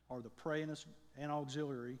are the prayingest and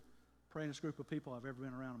auxiliary, prayingest group of people I've ever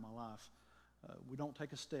been around in my life. We don't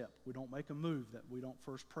take a step. We don't make a move that we don't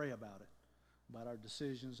first pray about it, about our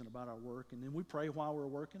decisions and about our work. And then we pray while we're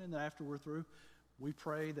working, and then after we're through, we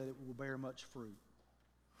pray that it will bear much fruit.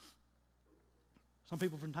 Some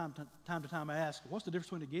people from time to time ask, what's the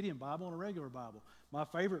difference between a Gideon Bible and a regular Bible? My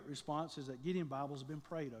favorite response is that Gideon Bibles have been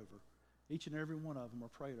prayed over Each and every one of them are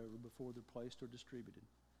prayed over before they're placed or distributed.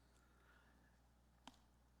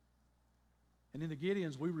 And in the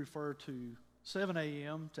Gideons, we refer to 7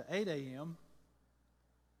 a.m. to 8 a.m.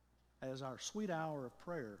 as our sweet hour of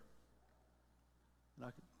prayer. And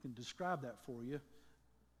I can describe that for you.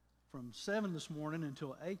 From 7 this morning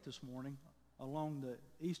until 8 this morning, along the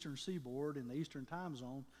eastern seaboard in the eastern time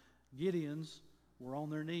zone, Gideons were on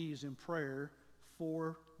their knees in prayer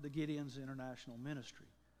for the Gideons International Ministry.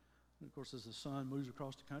 And of course, as the sun moves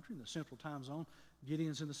across the country in the central time zone,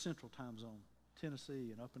 Gideons in the central time zone,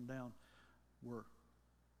 Tennessee and up and down, were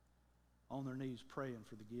on their knees praying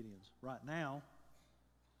for the Gideons. Right now,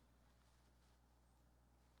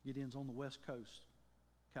 Gideons on the west coast,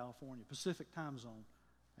 California, Pacific time zone,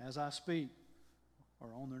 as I speak,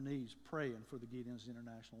 are on their knees praying for the Gideons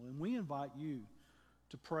International. And we invite you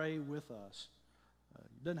to pray with us.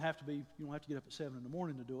 It doesn't have to be, you don't have to get up at 7 in the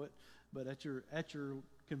morning to do it, but at your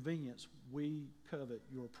convenience, we covet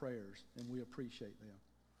your prayers and we appreciate them.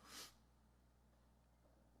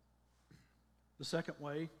 The second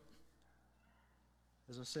way,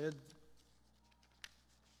 as I said,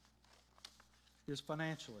 is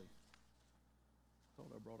financially. I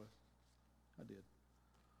thought I brought I did.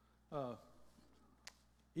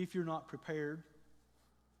 If you're not prepared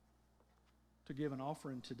to give an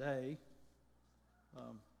offering today,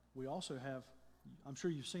 we also have, I'm sure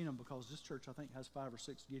you've seen them because this church, I think, has 5 or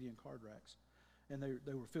 6 Gideon card racks. And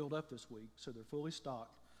they were filled up this week, so they're fully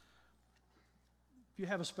stocked. If you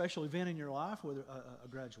have a special event in your life, whether a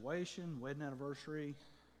graduation, wedding anniversary,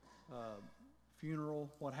 funeral,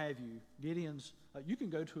 what have you, Gideon's, you can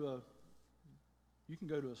go to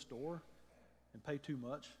a store and pay too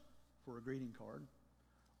much for a greeting card,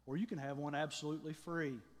 or you can have one absolutely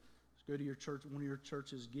free. Just go to your church, one of your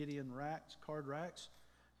church's Gideon racks, card racks.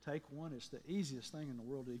 Take one. It's the easiest thing in the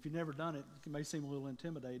world. If you've never done it, it may seem a little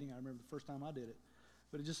intimidating. I remember the first time I did it,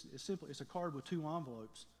 but it's a card with 2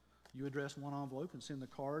 envelopes. You address one envelope and send the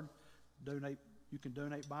card. Donate. You can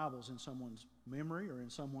donate Bibles in someone's memory or in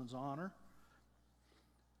someone's honor.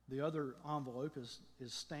 The other envelope is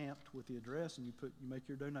stamped with the address, and you make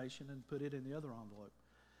your donation and put it in the other envelope.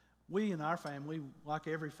 We in our family, like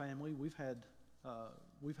every family, we've had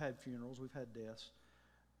funerals, we've had deaths,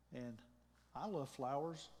 and I love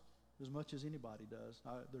flowers as much as anybody does.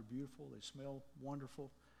 They're beautiful, they smell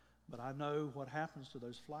wonderful, but I know what happens to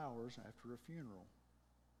those flowers after a funeral.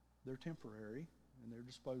 They're temporary and they're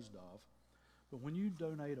disposed of. But when you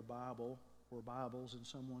donate a Bible or Bibles in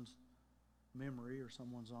someone's memory or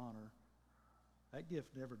someone's honor, that gift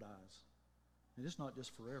never dies. And it's not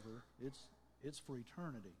just forever, it's for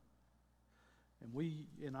eternity. And we,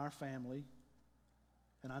 in our family,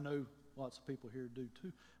 and I know lots of people here do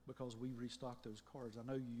too, because we restock those cards. I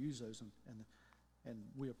know you use those, and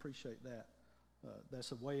we appreciate that.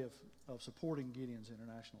 That's a way of supporting Gideon's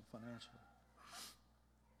International financially.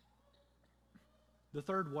 The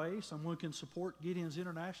third way someone can support Gideon's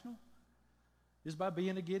International is by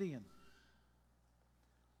being a Gideon.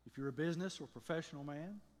 If you're a business or professional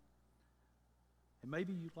man, and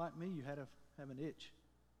maybe you, like me, you have an itch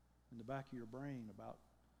in the back of your brain about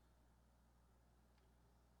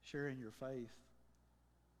sharing your faith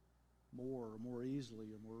more easily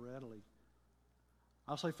or more readily.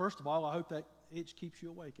 I'll say, first of all, I hope that itch keeps you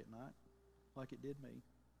awake at night like it did me.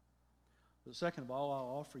 But second of all,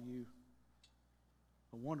 I'll offer you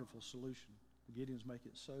a wonderful solution. The Gideons make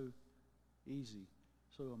it so easy,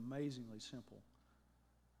 so amazingly simple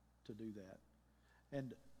to do that.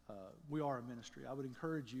 And we are a ministry. I would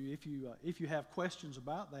encourage you, if you have questions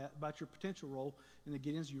about that, about your potential role in the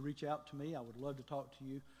Gideons, you reach out to me. I would love to talk to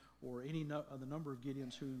you, or any of the number of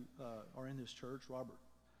Gideons who are in this church, Robert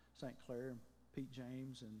St. Clair and Pete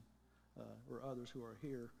James, and or others who are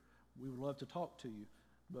here. We would love to talk to you,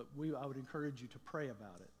 but I would encourage you to pray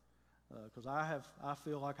about it. Because I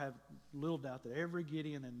feel like I have little doubt that every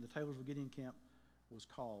Gideon in the Taylorsville Gideon camp was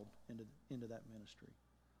called into that ministry.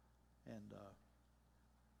 And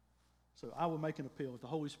so I will make an appeal. If the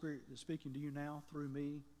Holy Spirit is speaking to you now through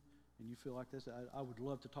me, and you feel like this, I would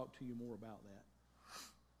love to talk to you more about that.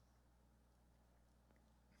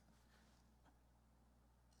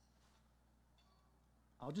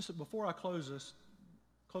 I'll just, before I close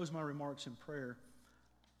my remarks in prayer,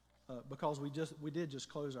 because we did just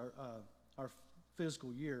close our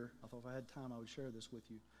fiscal year. I thought if I had time I would share this with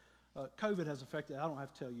you. COVID has affected, I don't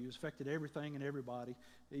have to tell you, it's affected everything and everybody.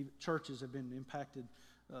 Churches have been impacted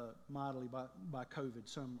mightily by COVID.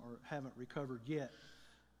 Some haven't recovered yet.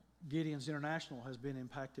 Gideon's International has been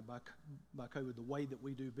impacted by COVID, the way that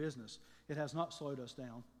we do business. It has not slowed us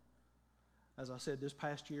down. As I said, this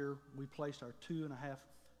past year we placed our 2.5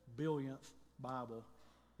 billionth Bible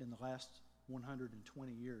in the last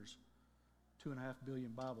 120 years. 2.5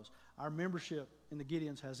 billion Bibles. Our membership in the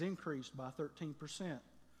Gideons has increased by 13%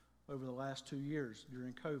 over the last 2 years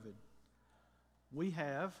during COVID. We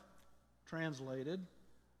have translated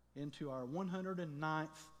into our 109th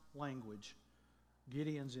language.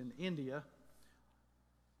 Gideons in India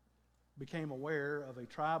became aware of a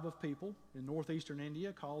tribe of people in northeastern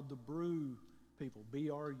India called the Bru people,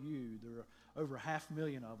 B-R-U. There are over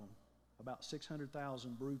 500,000 of them, about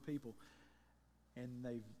 600,000 Bru people. And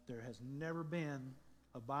there has never been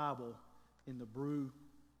a Bible in the Bru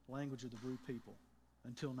language of the Bru people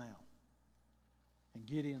until now. And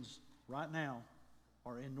Gideons right now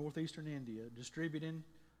are in northeastern India distributing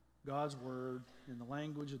God's Word in the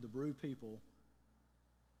language of the Bru people.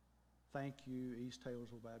 Thank you, East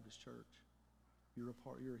Taylorsville Baptist Church. You're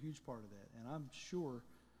a huge part of that. And I'm sure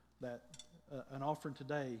that an offering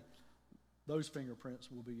today, those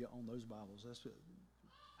fingerprints will be on those Bibles. That's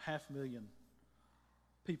 500,000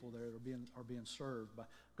 people there are being served by,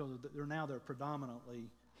 because they're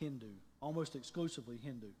predominantly Hindu, almost exclusively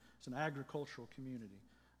Hindu. It's an agricultural community,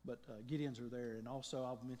 but Gideons are there, and also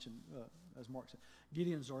I've mentioned, as Mark said,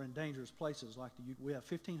 Gideons are in dangerous places. We have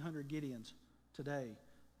 1,500 Gideons today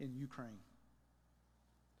in Ukraine.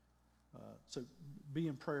 So be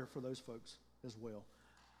in prayer for those folks as well.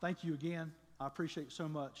 Thank you again. I appreciate so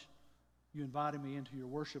much you inviting me into your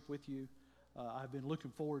worship with you. I've been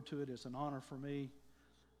looking forward to it. It's an honor for me.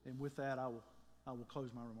 And with that, I will close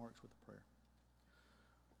my remarks with a prayer.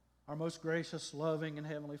 Our most gracious, loving, and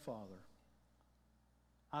heavenly Father,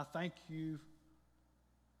 I thank you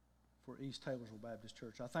for East Taylorsville Baptist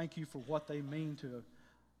Church. I thank you for what they mean to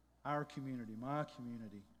our community, my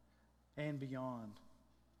community, and beyond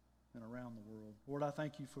and around the world. Lord, I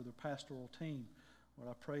thank you for the pastoral team. Lord,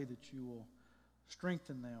 I pray that you will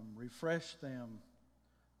strengthen them, refresh them,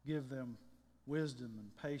 give them wisdom and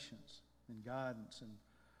patience and guidance. And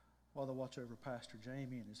Father, watch over Pastor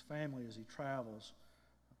Jamie and his family as he travels.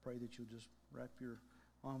 I pray that you'll just wrap your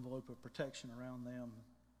envelope of protection around them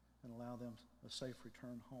and allow them a safe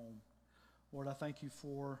return home. Lord, I thank you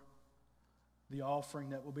for the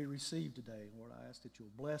offering that will be received today. Lord, I ask that you'll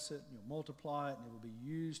bless it, and you'll multiply it, and it will be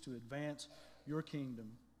used to advance your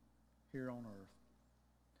kingdom here on earth.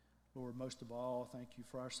 Lord, most of all, thank you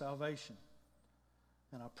for our salvation.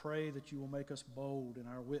 And I pray that you will make us bold in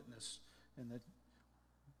our witness and that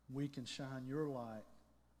we can shine your light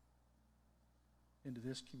into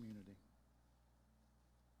this community.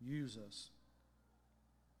 Use us.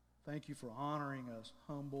 Thank you for honoring us,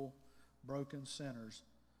 humble, broken sinners,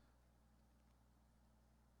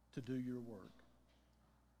 to do your work.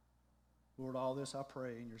 Lord, all this I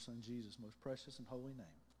pray in your Son Jesus' most precious and holy name.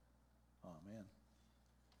 Amen.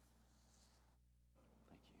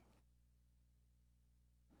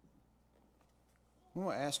 I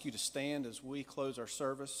want to ask you to stand as we close our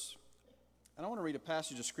service. And I want to read a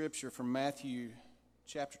passage of Scripture from Matthew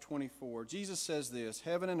chapter 24. Jesus says this,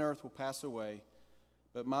 "Heaven and earth will pass away,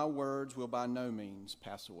 but my words will by no means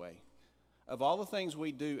pass away." Of all the things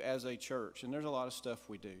we do as a church, and there's a lot of stuff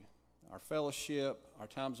we do, our fellowship, our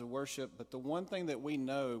times of worship, but the one thing that we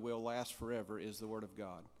know will last forever is the Word of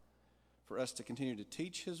God. For us to continue to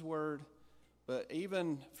teach His Word, but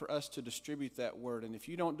even for us to distribute that Word. And if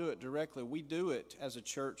you don't do it directly, we do it as a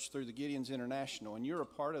church through the Gideons International, and you're a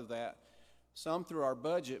part of that, some through our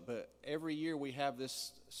budget, but every year we have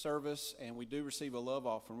this service, and we do receive a love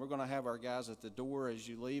offering. We're going to have our guys at the door as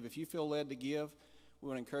you leave. If you feel led to give, we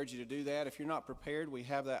want to encourage you to do that. If you're not prepared, we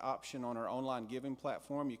have that option on our online giving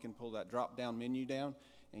platform. You can pull that drop-down menu down,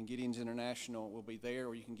 and Gideons International will be there,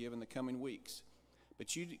 or you can give in the coming weeks.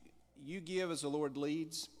 But you give as the Lord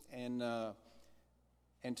leads, and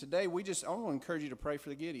today I want to encourage you to pray for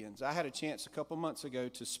the Gideons. I had a chance a couple months ago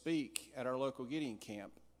to speak at our local Gideon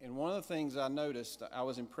camp, and one of the things I noticed, I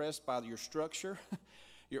was impressed by your structure,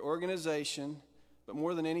 your organization, but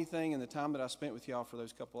more than anything in the time that I spent with y'all for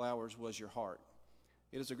those couple hours was your heart.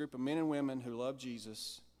 It is a group of men and women who love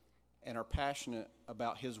Jesus and are passionate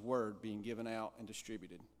about His Word being given out and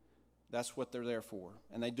distributed. That's what they're there for.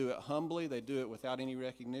 And they do it humbly. They do it without any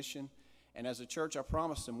recognition. And as a church, I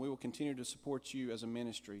promise them we will continue to support you as a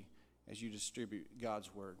ministry as you distribute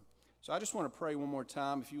God's Word. So I just want to pray one more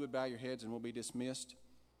time. If you would bow your heads and we'll be dismissed.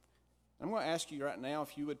 I'm going to ask you right now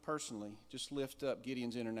if you would personally just lift up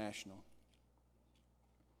Gideons International.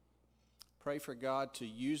 Pray for God to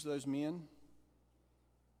use those men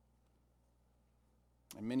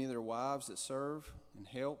and many of their wives that serve and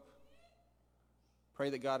help. Pray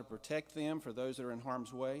that God would protect them for those that are in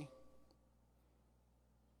harm's way.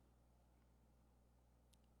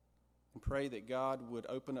 And pray that God would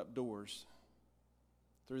open up doors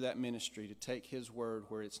through that ministry to take his word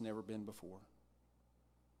where it's never been before.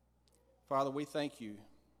 Father, we thank you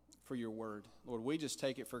for your word. Lord, we just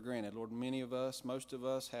take it for granted. Lord, many of us, most of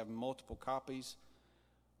us have multiple copies.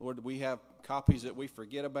 Lord, we have copies that we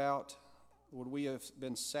forget about. Lord, we have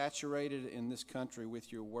been saturated in this country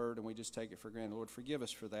with your word, and we just take it for granted. Lord, forgive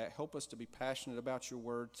us for that. Help us to be passionate about your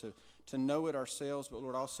word, to know it ourselves, but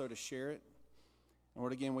Lord, also to share it. And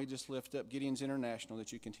Lord, again, we just lift up Gideon's International,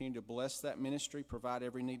 that you continue to bless that ministry, provide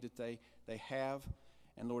every need that they have,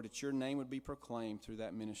 and Lord, that your name would be proclaimed through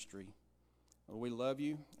that ministry. Lord, we love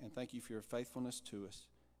you, and thank you for your faithfulness to us.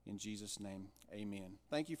 In Jesus' name, amen.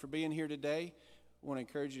 Thank you for being here today. I want to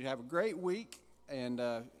encourage you to have a great week, and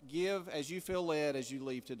give as you feel led as you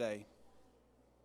leave today.